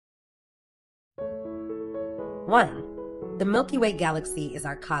1. The Milky Way Galaxy is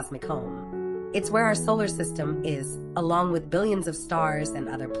our cosmic home. It's where our solar system is, along with billions of stars and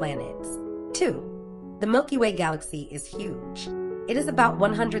other planets. 2. The Milky Way Galaxy is huge. It is about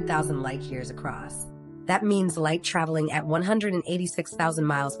 100,000 light years across. That means light traveling at 186,000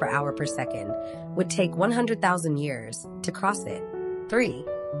 miles per hour per second would take 100,000 years to cross it. 3.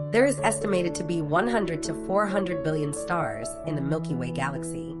 There is estimated to be 100 to 400 billion stars in the Milky Way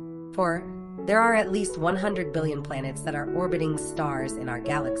Galaxy. 4. There are at least 100 billion planets that are orbiting stars in our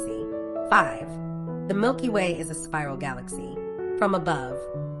galaxy. 5. The Milky Way is a spiral galaxy. From above,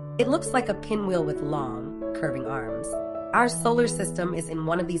 it looks like a pinwheel with long, curving arms. Our solar system is in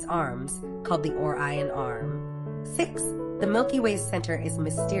one of these arms, called the Orion Arm. 6. The Milky Way's center is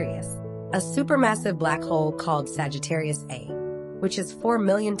mysterious. A supermassive black hole called Sagittarius A, which is 4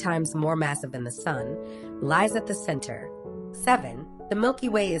 million times more massive than the Sun, lies at the center. 7. The Milky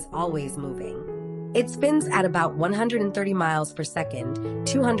Way is always moving. It spins at about 130 miles per second,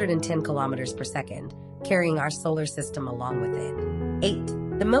 210 kilometers per second, carrying our solar system along with it.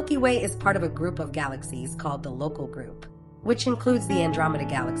 8. The Milky Way is part of a group of galaxies called the Local Group, which includes the Andromeda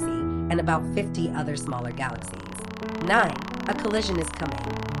Galaxy and about 50 other smaller galaxies. 9. A collision is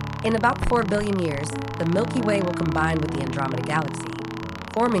coming. In about 4 billion years, the Milky Way will combine with the Andromeda Galaxy,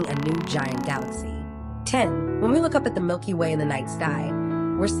 forming a new giant galaxy. 10. When we look up at the Milky Way in the night sky,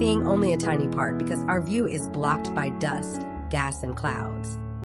 we're seeing only a tiny part because our view is blocked by dust, gas, and clouds.